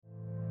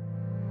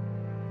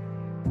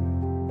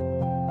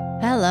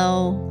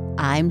Hello,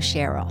 I'm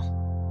Cheryl,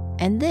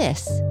 and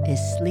this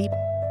is Sleep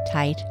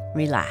Tight,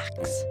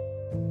 Relax,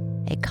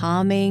 a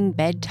calming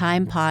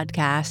bedtime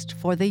podcast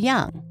for the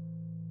young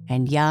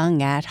and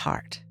young at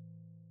heart.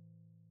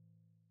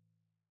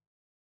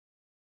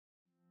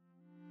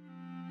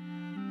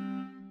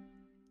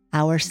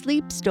 Our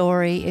sleep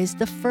story is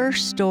the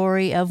first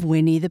story of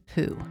Winnie the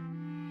Pooh.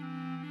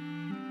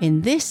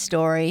 In this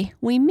story,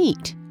 we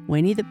meet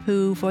Winnie the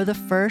Pooh for the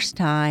first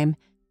time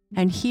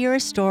and hear a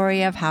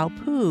story of how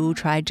Pooh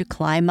tried to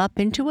climb up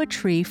into a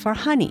tree for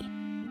honey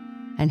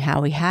and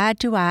how he had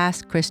to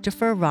ask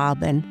Christopher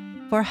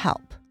Robin for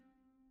help.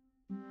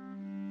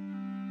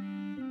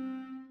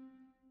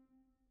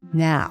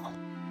 Now,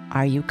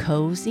 are you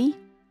cozy?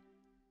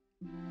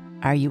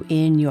 Are you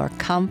in your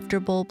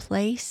comfortable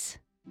place,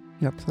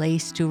 your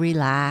place to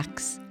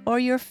relax, or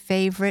your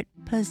favorite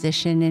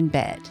position in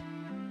bed?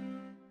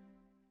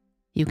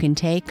 You can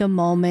take a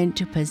moment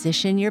to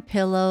position your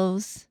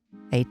pillows,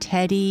 a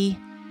teddy,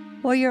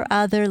 or your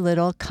other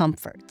little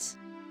comforts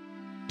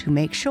to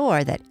make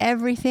sure that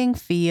everything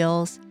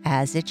feels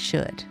as it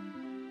should.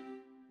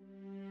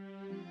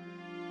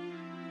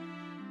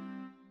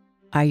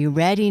 Are you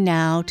ready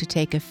now to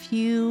take a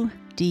few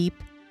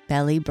deep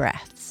belly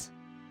breaths?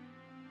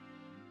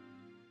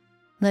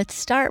 Let's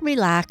start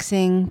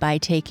relaxing by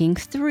taking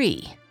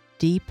 3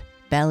 deep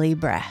belly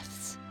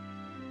breaths.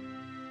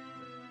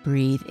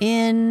 Breathe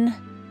in.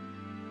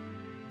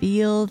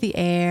 Feel the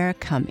air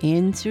come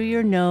in through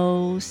your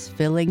nose,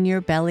 filling your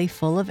belly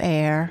full of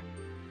air.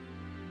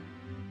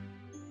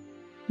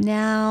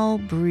 Now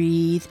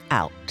breathe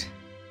out,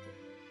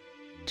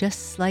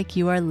 just like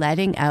you are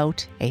letting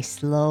out a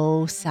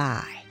slow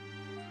sigh.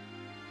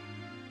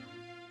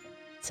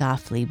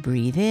 Softly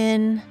breathe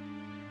in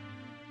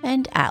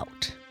and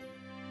out.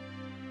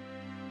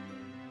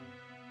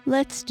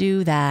 Let's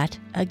do that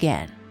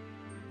again.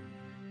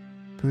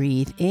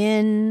 Breathe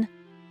in,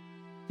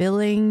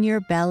 filling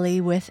your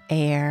belly with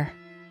air,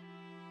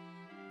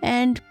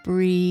 and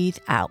breathe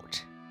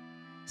out,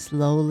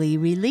 slowly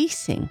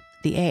releasing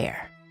the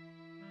air.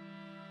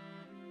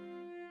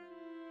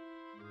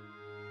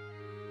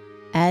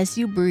 As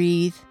you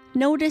breathe,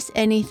 notice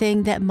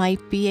anything that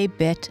might be a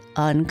bit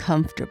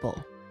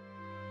uncomfortable.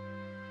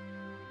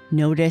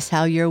 Notice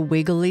how your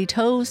wiggly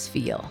toes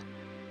feel,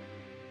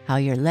 how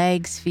your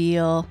legs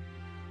feel,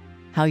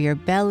 how your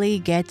belly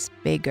gets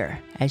bigger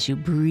as you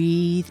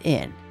breathe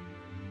in,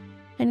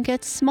 and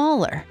gets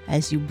smaller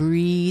as you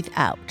breathe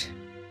out.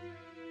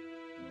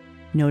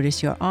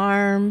 Notice your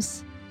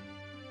arms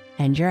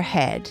and your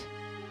head.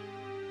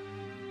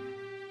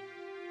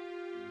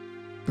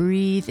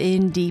 Breathe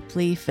in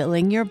deeply,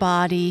 filling your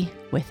body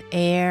with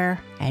air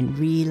and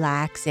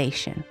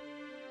relaxation.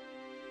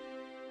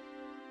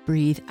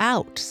 Breathe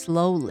out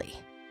slowly,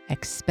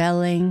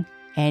 expelling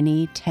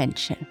any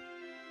tension.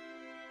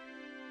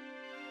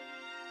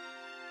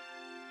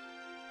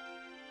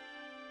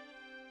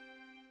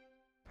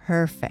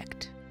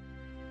 Perfect.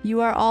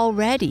 You are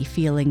already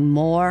feeling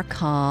more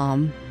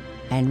calm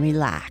and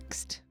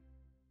relaxed.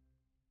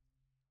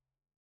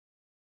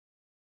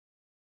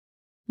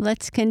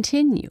 Let's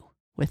continue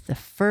with the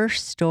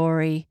first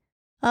story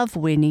of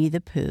Winnie the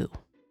Pooh.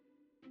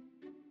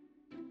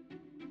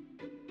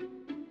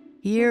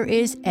 Here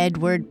is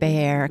Edward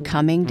Bear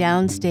coming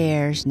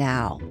downstairs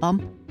now,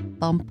 bump,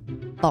 bump,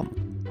 bump,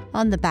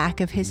 on the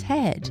back of his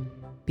head,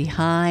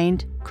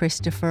 behind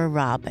Christopher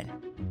Robin.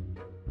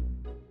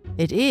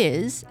 It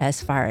is,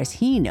 as far as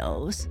he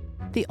knows,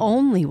 the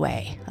only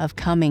way of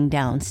coming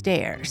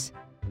downstairs.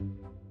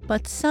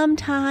 But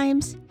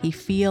sometimes he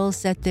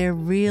feels that there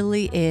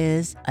really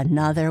is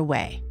another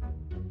way.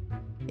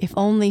 If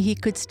only he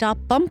could stop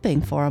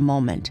bumping for a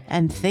moment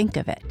and think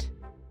of it.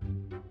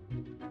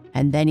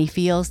 And then he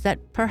feels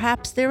that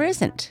perhaps there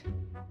isn't.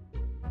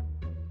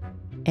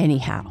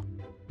 Anyhow,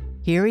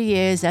 here he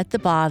is at the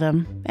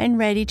bottom and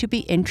ready to be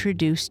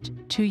introduced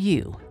to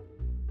you.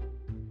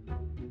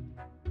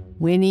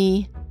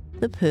 Winnie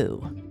the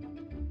Pooh.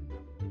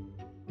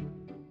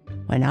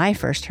 When I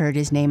first heard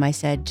his name, I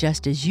said,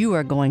 just as you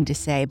are going to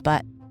say,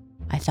 but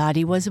I thought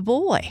he was a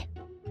boy.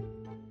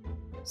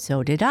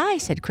 So did I,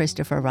 said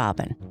Christopher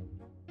Robin.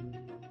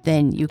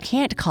 Then you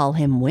can't call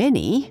him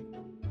Winnie.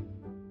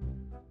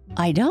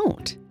 I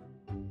don't.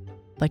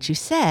 But you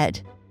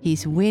said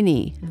he's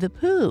Winnie the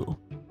Pooh.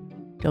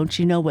 Don't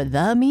you know what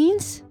the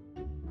means?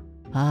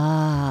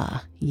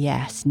 Ah,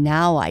 yes,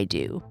 now I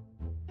do,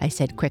 I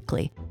said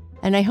quickly.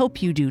 And I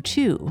hope you do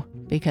too,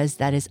 because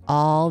that is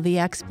all the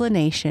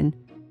explanation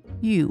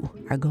you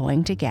are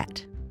going to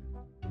get.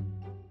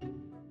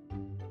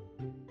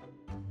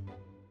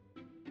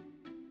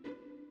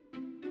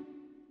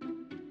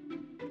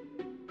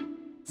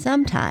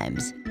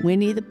 Sometimes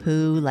Winnie the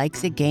Pooh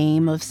likes a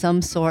game of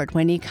some sort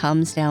when he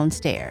comes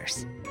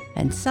downstairs,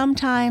 and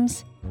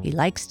sometimes he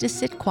likes to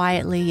sit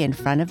quietly in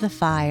front of the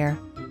fire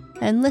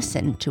and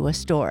listen to a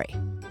story.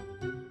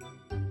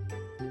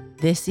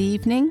 This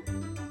evening,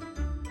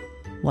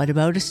 "What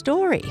about a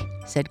story?"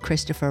 said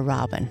Christopher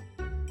Robin.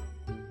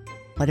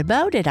 "What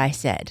about it?" I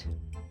said.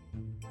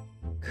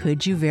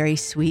 Could you very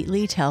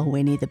sweetly tell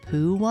Winnie the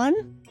Pooh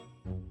one?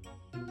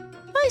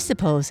 I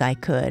suppose I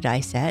could, I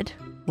said.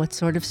 What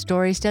sort of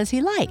stories does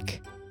he like?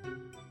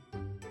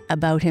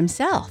 About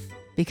himself,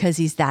 because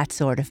he's that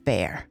sort of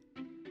bear.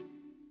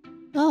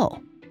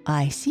 Oh,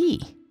 I see.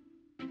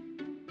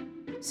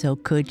 So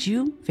could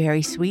you,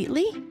 very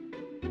sweetly?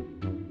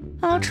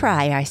 I'll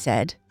try, I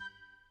said.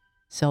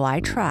 So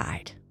I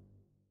tried.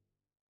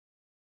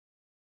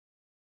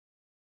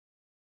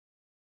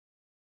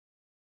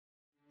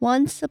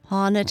 Once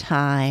upon a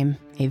time,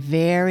 a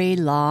very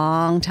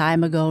long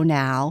time ago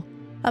now,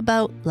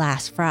 about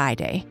last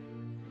Friday,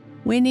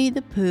 Winnie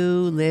the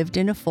Pooh lived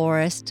in a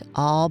forest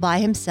all by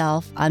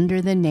himself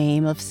under the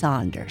name of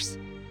Saunders.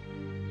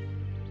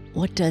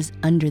 What does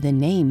under the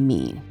name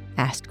mean?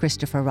 Asked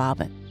Christopher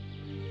Robin.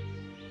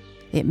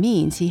 It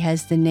means he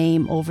has the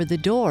name over the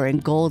door in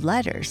gold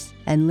letters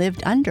and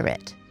lived under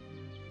it.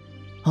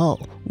 Oh,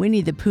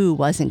 Winnie the Pooh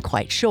wasn't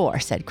quite sure,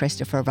 said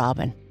Christopher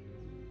Robin.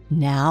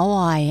 Now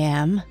I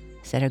am,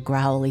 said a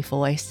growly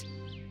voice.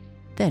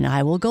 Then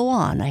I will go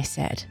on, I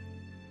said.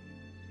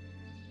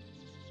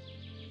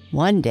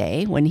 One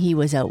day, when he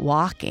was out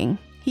walking,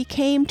 he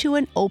came to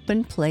an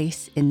open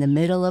place in the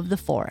middle of the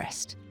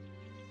forest.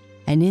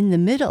 And in the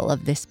middle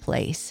of this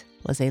place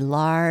was a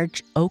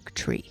large oak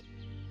tree.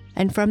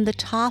 And from the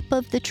top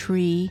of the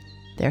tree,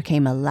 there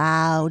came a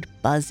loud,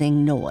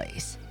 buzzing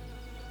noise.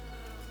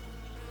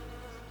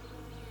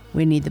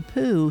 Winnie the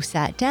Pooh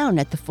sat down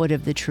at the foot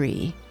of the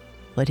tree,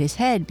 put his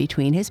head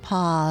between his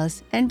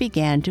paws, and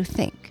began to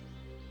think.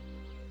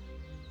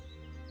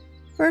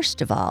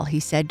 First of all, he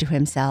said to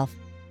himself,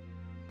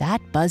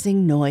 that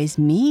buzzing noise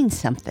means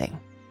something.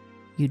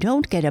 You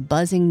don't get a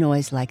buzzing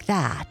noise like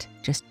that,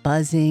 just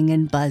buzzing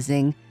and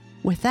buzzing,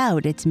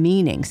 without its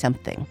meaning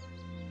something.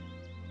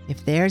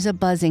 If there's a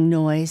buzzing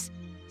noise,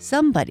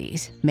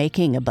 somebody's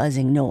making a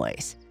buzzing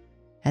noise.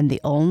 And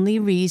the only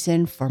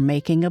reason for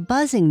making a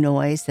buzzing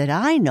noise that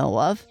I know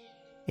of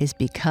is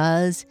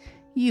because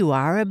you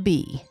are a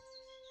bee.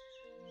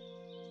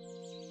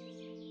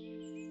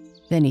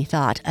 Then he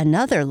thought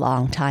another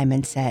long time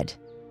and said,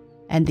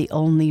 and the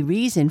only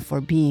reason for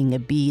being a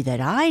bee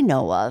that I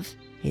know of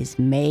is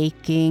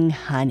making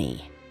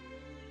honey.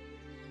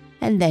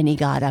 And then he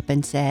got up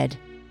and said,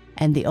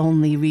 and the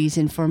only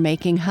reason for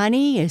making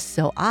honey is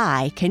so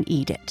I can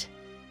eat it.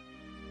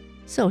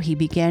 So he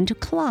began to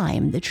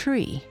climb the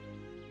tree.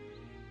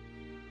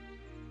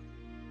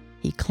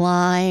 He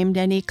climbed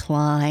and he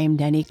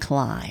climbed and he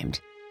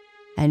climbed.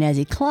 And as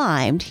he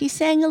climbed, he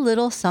sang a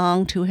little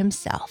song to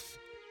himself.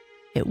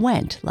 It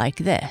went like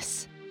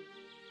this.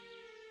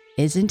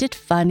 Isn't it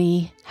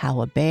funny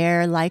how a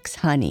bear likes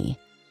honey?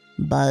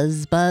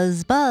 Buzz,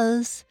 buzz,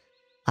 buzz.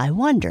 I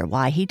wonder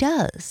why he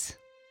does.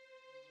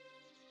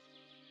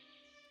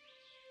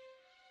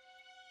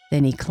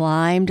 Then he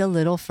climbed a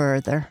little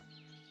further,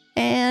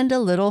 and a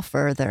little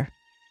further,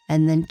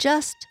 and then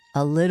just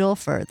a little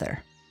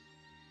further.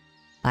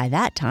 By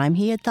that time,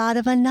 he had thought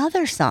of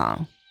another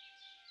song.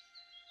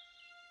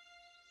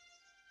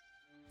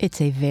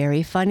 It's a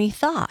very funny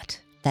thought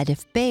that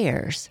if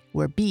bears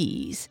were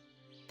bees,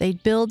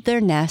 they'd build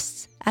their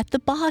nests at the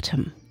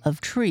bottom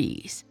of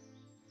trees.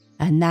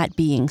 And that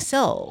being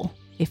so,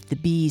 if the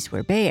bees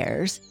were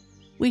bears,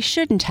 we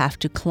shouldn't have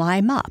to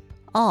climb up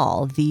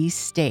all these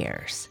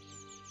stairs.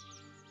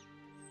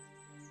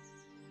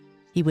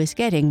 He was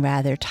getting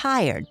rather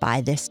tired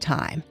by this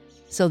time,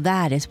 so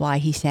that is why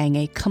he sang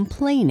a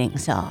complaining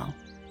song.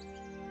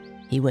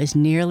 He was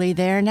nearly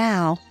there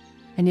now,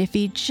 and if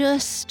he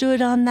just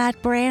stood on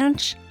that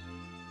branch,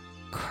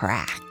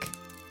 crack.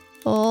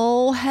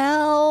 Oh,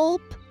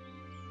 help,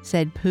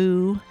 said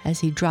Pooh as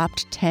he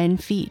dropped 10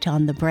 feet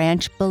on the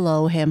branch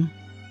below him.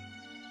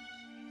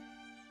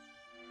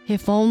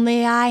 If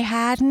only I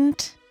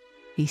hadn't,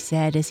 he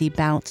said as he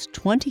bounced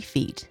 20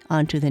 feet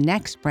onto the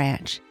next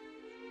branch.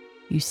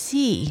 You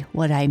see,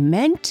 what I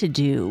meant to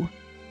do,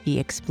 he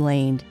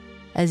explained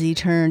as he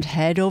turned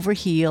head over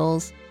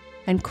heels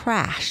and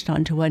crashed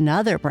onto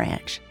another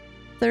branch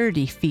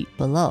 30 feet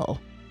below.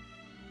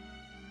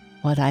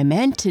 What I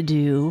meant to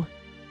do,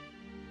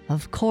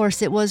 of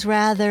course it was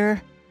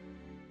rather,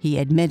 he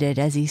admitted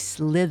as he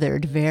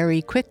slithered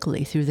very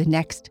quickly through the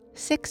next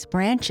 6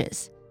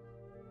 branches.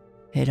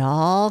 It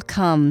all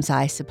comes,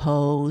 I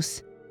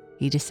suppose,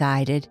 he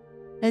decided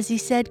as he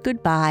said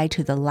goodbye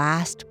to the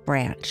last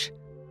branch,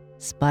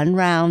 spun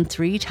round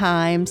 3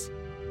 times,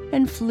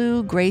 and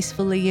flew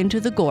gracefully into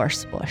the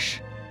gorse bush.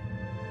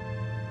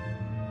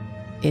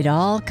 It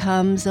all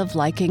comes of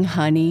liking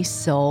honey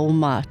so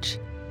much.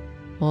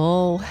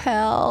 Oh,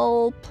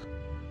 help!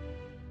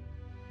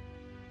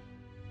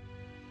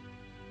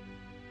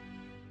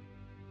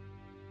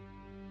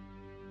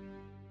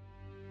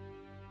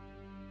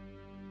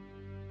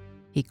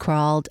 He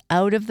crawled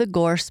out of the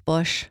gorse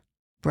bush,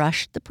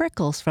 brushed the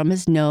prickles from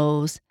his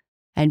nose,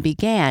 and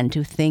began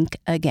to think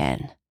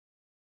again.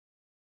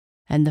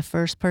 And the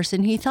first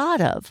person he thought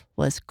of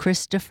was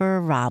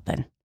Christopher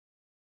Robin.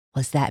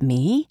 Was that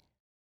me?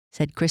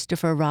 Said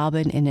Christopher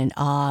Robin in an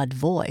odd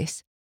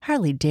voice,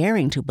 hardly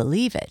daring to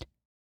believe it.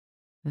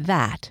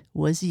 That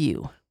was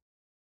you.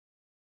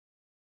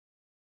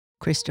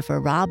 Christopher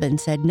Robin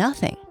said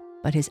nothing,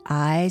 but his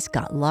eyes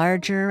got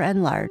larger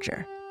and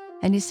larger,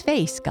 and his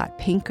face got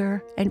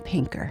pinker and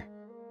pinker.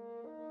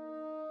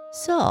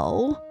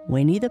 So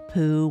Winnie the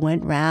Pooh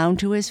went round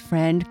to his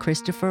friend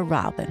Christopher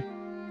Robin,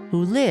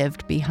 who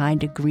lived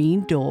behind a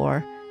green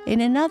door in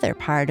another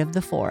part of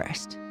the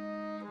forest.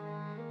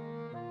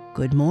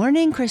 "Good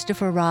morning,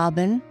 Christopher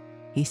Robin,"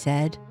 he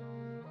said.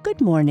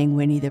 "Good morning,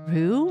 Winnie the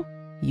Pooh,"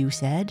 you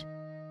said.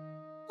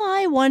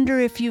 "I wonder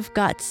if you've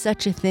got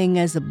such a thing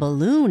as a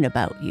balloon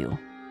about you."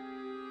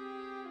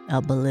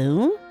 "A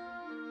balloon?"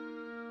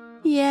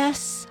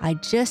 "Yes, I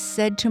just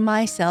said to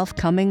myself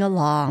coming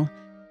along,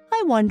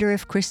 I wonder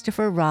if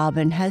Christopher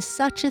Robin has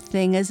such a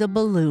thing as a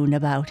balloon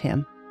about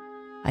him.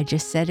 I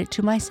just said it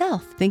to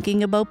myself,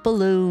 thinking about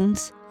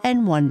balloons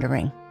and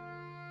wondering."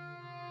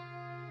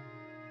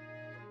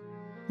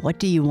 "What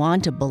do you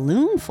want a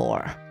balloon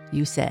for?"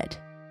 you said.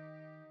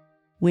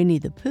 Winnie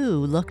the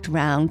Pooh looked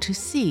round to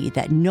see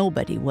that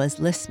nobody was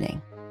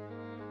listening,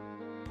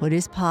 put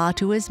his paw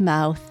to his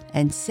mouth,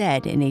 and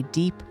said in a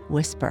deep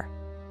whisper,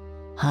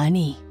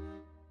 "Honey."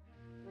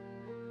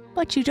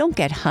 "But you don't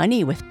get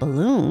honey with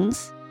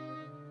balloons."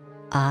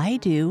 "I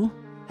do,"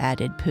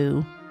 added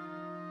Pooh.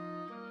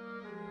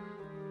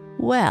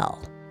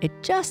 "Well,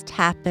 it just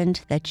happened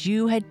that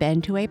you had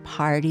been to a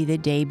party the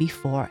day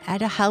before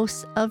at a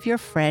house of your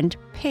friend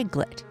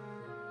Piglet,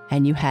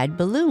 and you had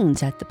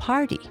balloons at the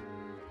party.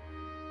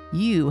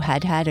 You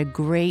had had a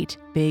great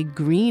big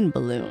green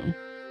balloon,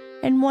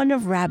 and one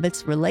of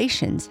Rabbit's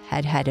relations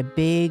had had a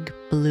big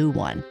blue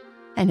one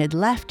and had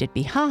left it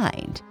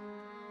behind,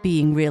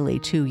 being really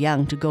too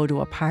young to go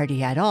to a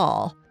party at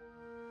all.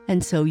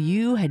 And so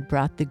you had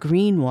brought the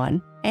green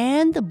one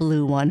and the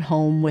blue one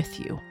home with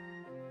you.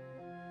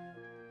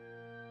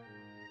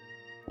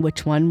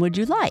 "Which one would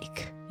you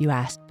like?" you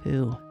asked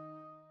Pooh.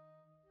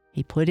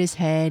 He put his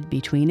head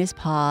between his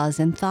paws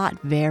and thought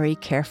very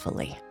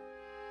carefully.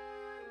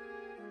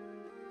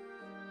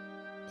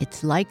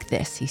 "It's like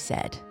this," he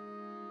said.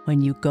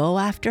 "When you go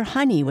after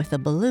honey with a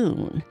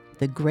balloon,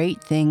 the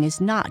great thing is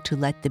not to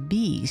let the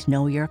bees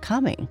know you're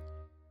coming.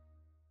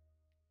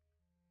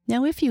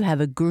 Now, if you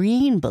have a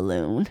green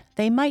balloon,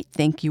 they might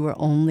think you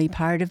are only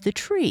part of the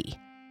tree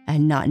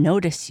and not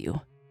notice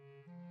you.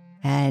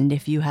 And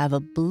if you have a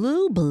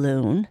blue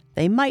balloon,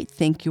 they might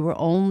think you are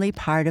only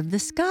part of the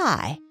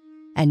sky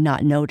and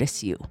not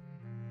notice you.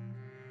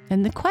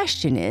 And the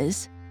question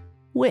is,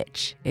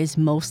 which is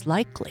most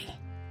likely?"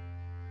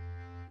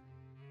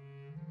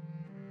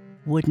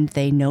 "Wouldn't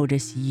they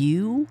notice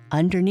you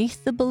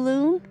underneath the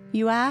balloon?"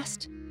 you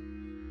asked.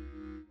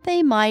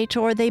 "They might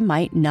or they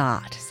might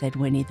not," said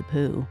Winnie the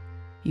Pooh.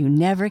 "You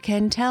never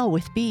can tell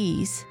with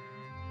bees."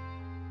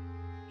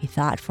 He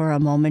thought for a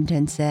moment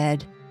and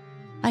said,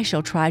 "I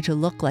shall try to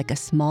look like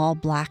a small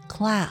black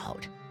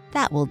cloud.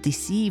 That will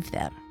deceive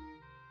them."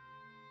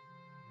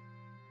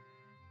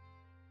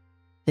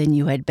 "Then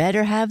you had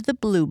better have the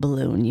blue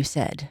balloon," you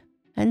said.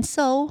 And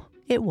so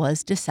it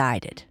was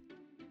decided.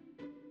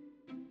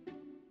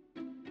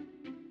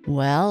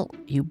 Well,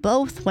 you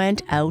both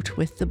went out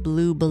with the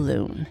blue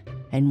balloon,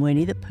 and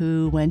Winnie the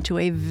Pooh went to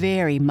a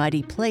very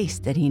muddy place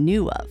that he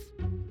knew of,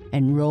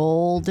 and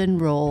rolled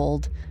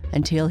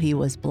until he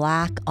was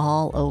black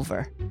all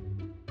over.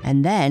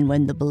 And then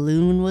when the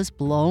balloon was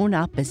blown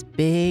up as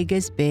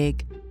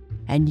big,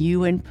 and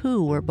you and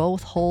Pooh were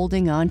both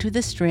holding onto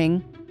the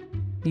string,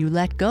 you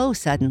let go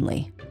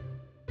suddenly,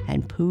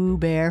 and Pooh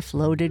Bear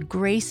floated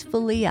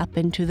gracefully up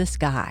into the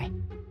sky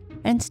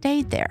and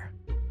stayed there,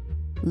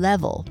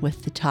 level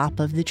with the top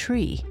of the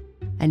tree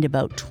and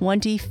about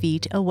 20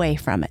 feet away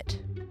from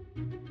it.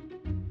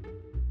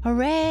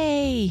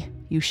 "Hooray!"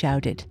 you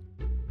shouted.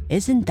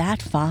 "Isn't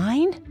that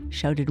fine?"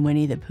 shouted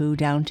Winnie the Pooh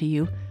down to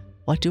you.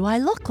 "What do I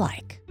look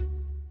like?"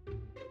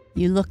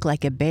 "You look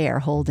like a bear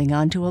holding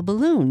onto a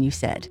balloon," you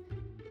said.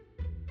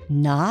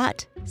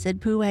 "Not,"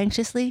 said Pooh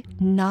anxiously,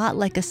 "not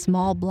like a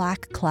small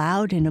black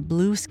cloud in a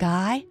blue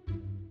sky?"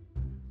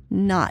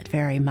 "Not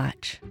very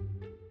much."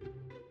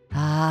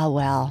 "Ah,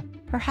 well,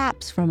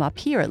 perhaps from up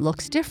here it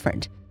looks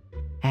different.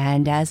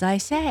 And as I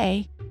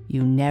say,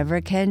 you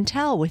never can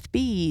tell with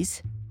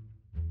bees."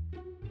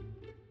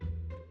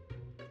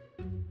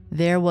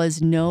 There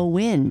was no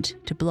wind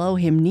to blow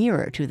him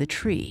nearer to the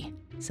tree,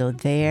 so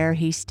there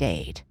he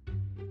stayed.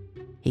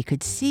 He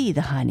could see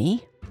the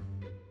honey,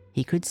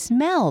 he could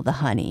smell the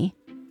honey,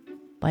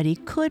 but he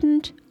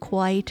couldn't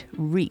quite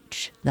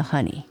reach the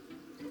honey.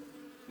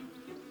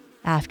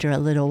 After a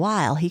little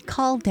while, he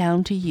called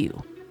down to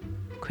you.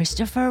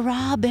 "Christopher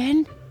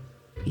Robin,"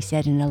 he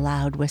said in a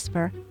loud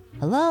whisper.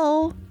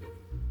 "Hello?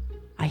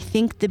 I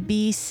think the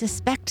bees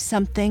suspect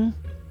something."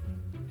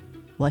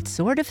 "What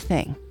sort of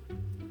thing?"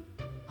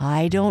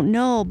 "I don't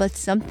know, but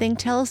something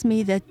tells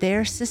me that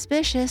they're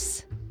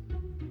suspicious."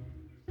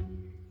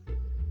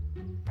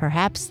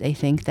 "Perhaps they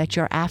think that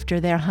you're after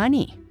their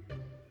honey."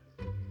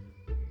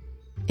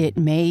 "It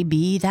may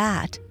be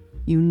that.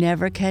 You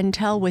never can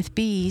tell with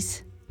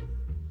bees."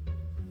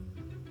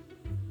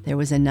 There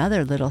was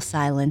another little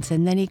silence,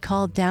 and then he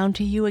called down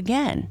to you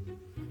again.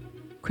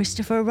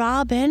 "Christopher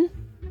Robin?"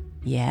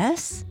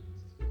 "Yes?"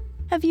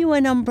 Have you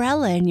an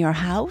umbrella in your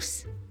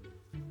house?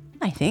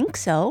 I think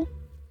so.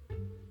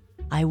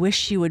 I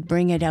wish you would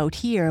bring it out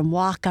here and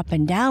walk up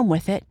and down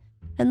with it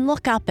and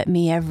look up at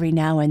me every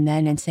now and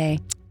then and say,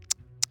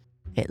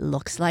 "It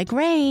looks like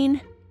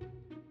rain."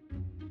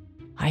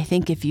 I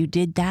think if you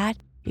did that,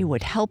 it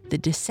would help the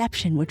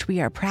deception which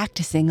we are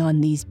practicing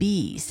on these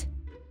bees.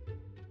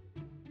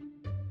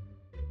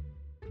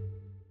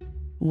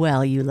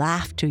 Well, you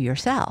laughed to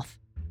yourself,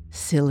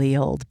 silly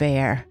old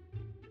bear.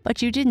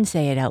 But you didn't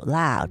say it out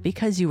loud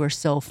because you were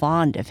so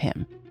fond of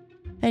him,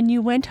 and you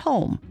went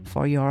home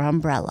for your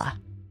umbrella.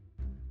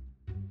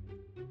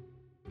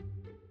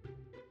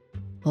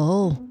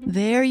 "Oh,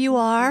 there you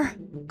are,"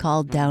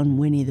 called down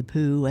Winnie the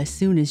Pooh as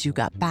soon as you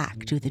got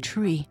back to the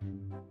tree.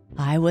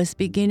 "I was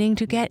beginning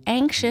to get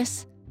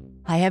anxious.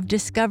 I have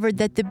discovered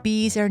that the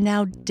bees are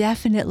now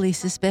definitely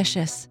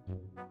suspicious."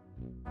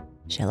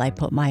 "Shall I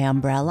put my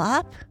umbrella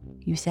up?"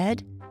 you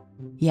said.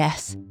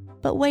 "Yes,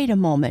 but wait a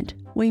moment.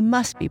 We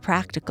must be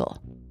practical.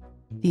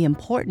 The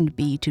important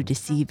bee to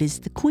deceive is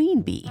the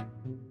queen bee.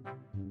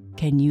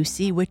 Can you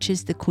see which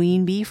is the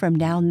queen bee from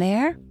down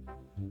there?"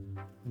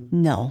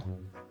 "No."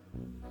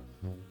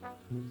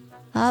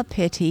 "A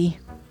pity.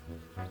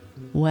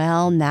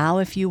 Well, now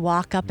if you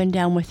walk up and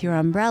down with your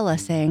umbrella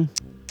saying,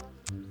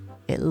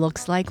 'It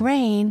looks like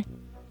rain,'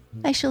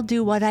 I shall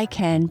do what I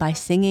can by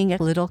singing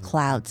a little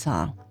cloud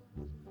song,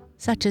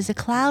 such as a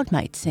cloud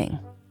might sing.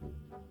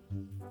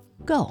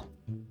 Go."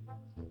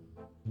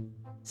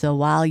 So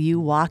while you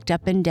walked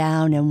up and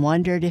down and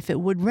wondered if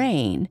it would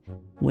rain,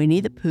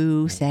 Winnie the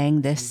Pooh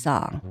sang this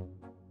song.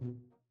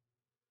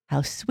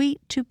 "How sweet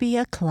to be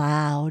a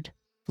cloud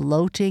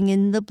floating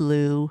in the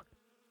blue.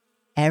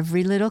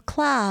 Every little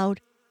cloud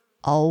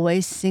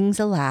always sings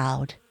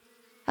aloud.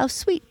 How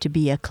sweet to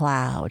be a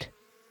cloud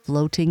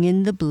floating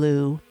in the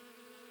blue.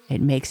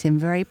 It makes him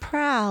very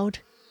proud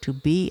to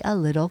be a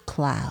little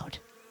cloud."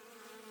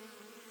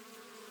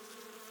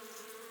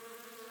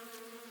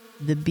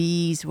 The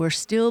bees were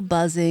still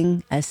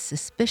buzzing as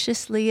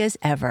suspiciously as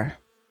ever.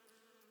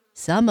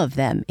 Some of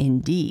them,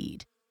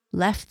 indeed,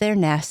 left their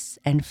nests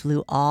and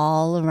flew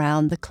all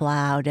around the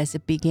cloud as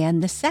it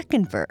began the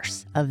second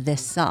verse of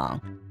this song.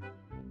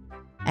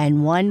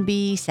 And one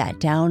bee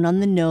sat down on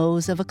the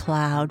nose of a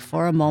cloud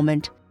for a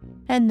moment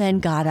and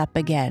then got up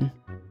again.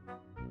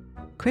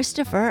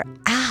 "Christopher,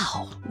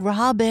 ow,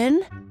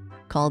 Robin,"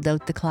 called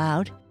out the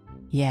cloud.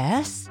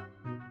 "Yes?"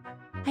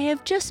 "I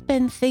have just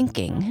been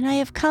thinking, and I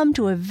have come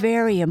to a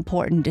very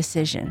important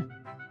decision.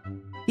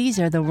 These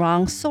are the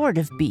wrong sort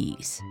of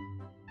bees."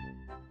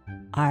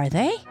 "Are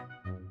they?"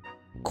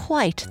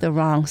 "Quite the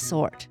wrong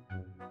sort.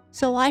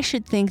 So I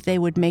should think they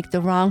would make the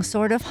wrong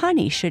sort of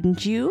honey,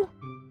 shouldn't you?"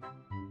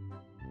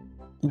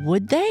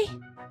 "Would they?"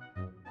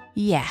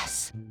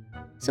 "Yes.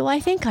 So I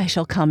think I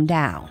shall come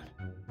down."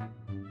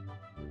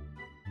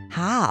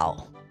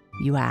 "How?"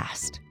 you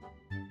asked.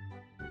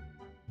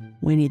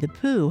 Winnie the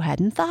Pooh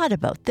hadn't thought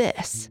about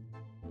this.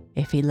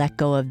 If he let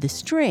go of the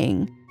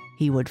string,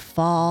 he would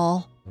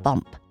fall,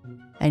 bump,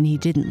 and he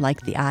didn't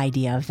like the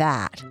idea of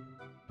that.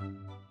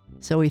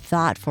 So he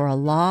thought for a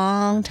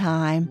long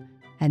time,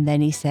 and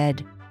then he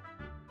said,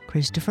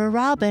 "Christopher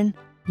Robin,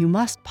 you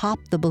must pop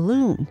the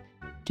balloon.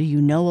 Do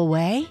you know a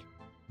way?"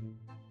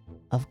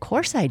 "Of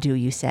course I do,"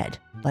 you said.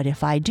 "But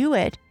if I do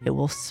it, it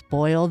will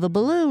spoil the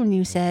balloon,"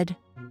 you said.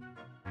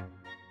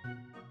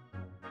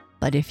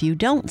 "But if you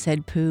don't,"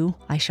 said Pooh,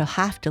 "I shall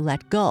have to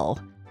let go,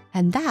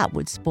 and that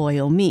would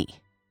spoil me."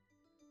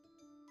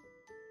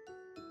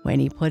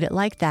 When he put it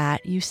like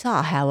that, you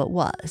saw how it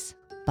was.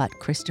 But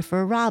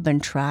Christopher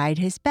Robin tried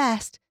his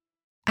best.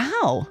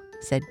 "Ow!"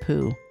 said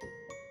Pooh.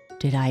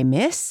 "Did I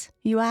miss?"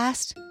 you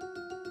asked.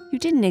 "You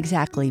didn't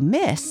exactly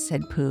miss,"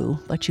 said Pooh,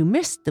 "but you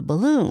missed the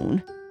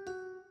balloon."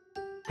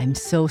 "I'm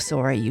so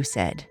sorry," you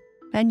said,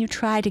 and you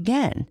tried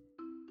again.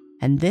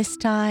 And this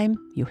time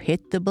you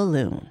hit the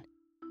balloon,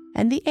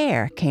 and the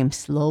air came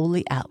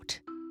slowly out,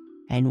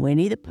 and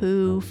Winnie the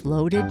Pooh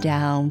floated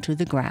down to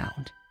the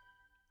ground.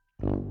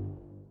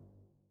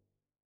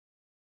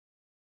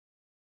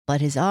 But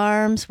his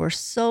arms were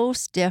so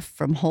stiff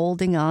from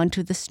holding on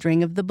to the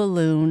string of the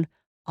balloon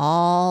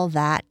all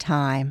that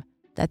time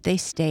that they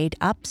stayed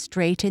up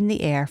straight in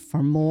the air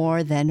for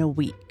more than a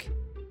week.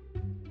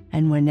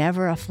 And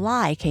whenever a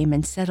fly came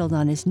and settled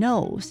on his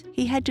nose,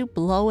 he had to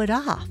blow it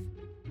off.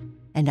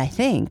 And I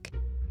think,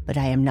 but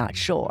I am not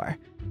sure,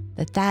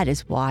 that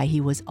is why he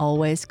was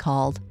always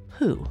called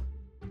Pooh.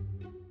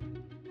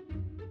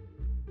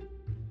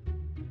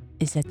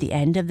 "Is that the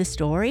end of the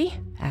story?"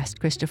 asked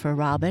Christopher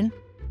Robin.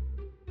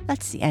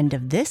 "That's the end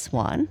of this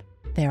one.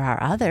 There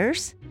are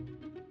others."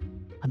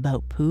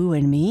 "About Pooh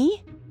and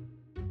me?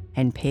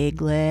 And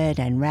Piglet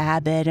and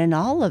Rabbit and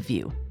all of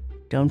you.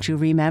 Don't you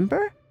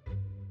remember?"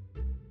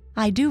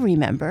 "I do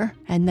remember,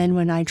 and then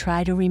when I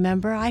try to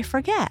remember, I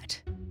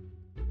forget."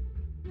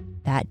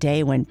 "That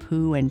day when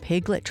Pooh and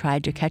Piglet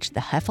tried to catch the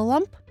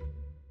heffalump?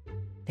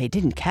 They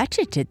didn't catch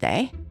it, did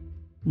they?"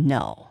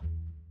 "No."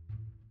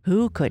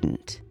 "Who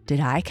couldn't? Did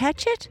I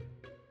catch it?"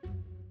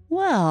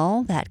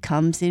 "Well, that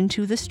comes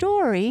into the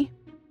story."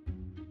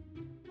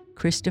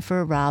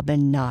 Christopher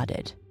Robin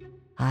nodded.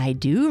 "I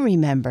do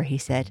remember," he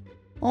said.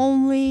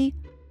 "Only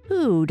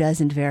Pooh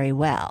doesn't very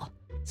well,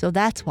 so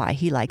that's why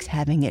he likes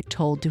having it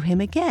told to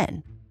him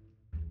again.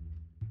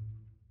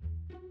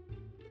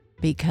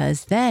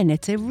 Because then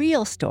it's a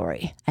real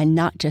story and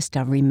not just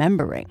a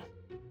remembering."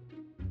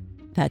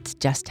 "That's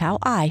just how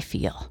I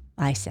feel,"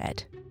 I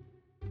said.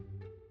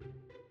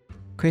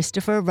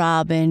 Christopher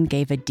Robin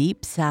gave a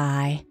deep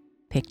sigh,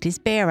 picked his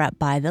bear up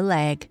by the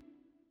leg,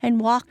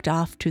 and walked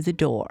off to the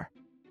door,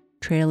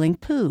 trailing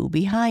Pooh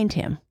behind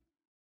him.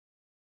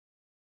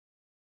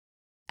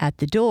 At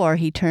the door,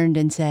 he turned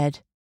and said,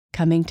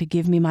 "Coming to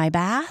give me my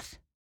bath?"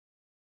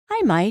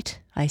 "I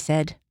might," I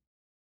said.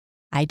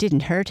 "I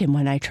didn't hurt him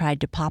when I tried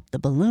to pop the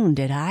balloon,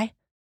 did I?"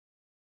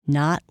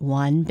 "Not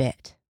one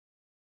bit."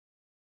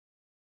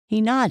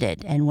 He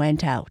nodded and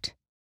went out,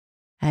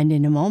 and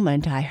in a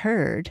moment I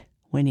heard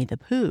Winnie the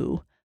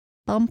Pooh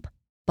bump,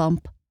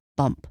 bump,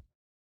 bump,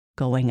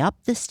 going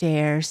up the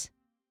stairs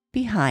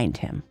behind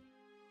him.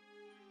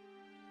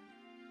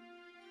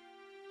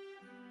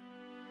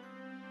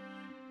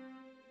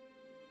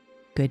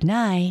 Good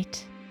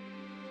night.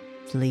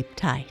 Sleep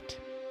tight.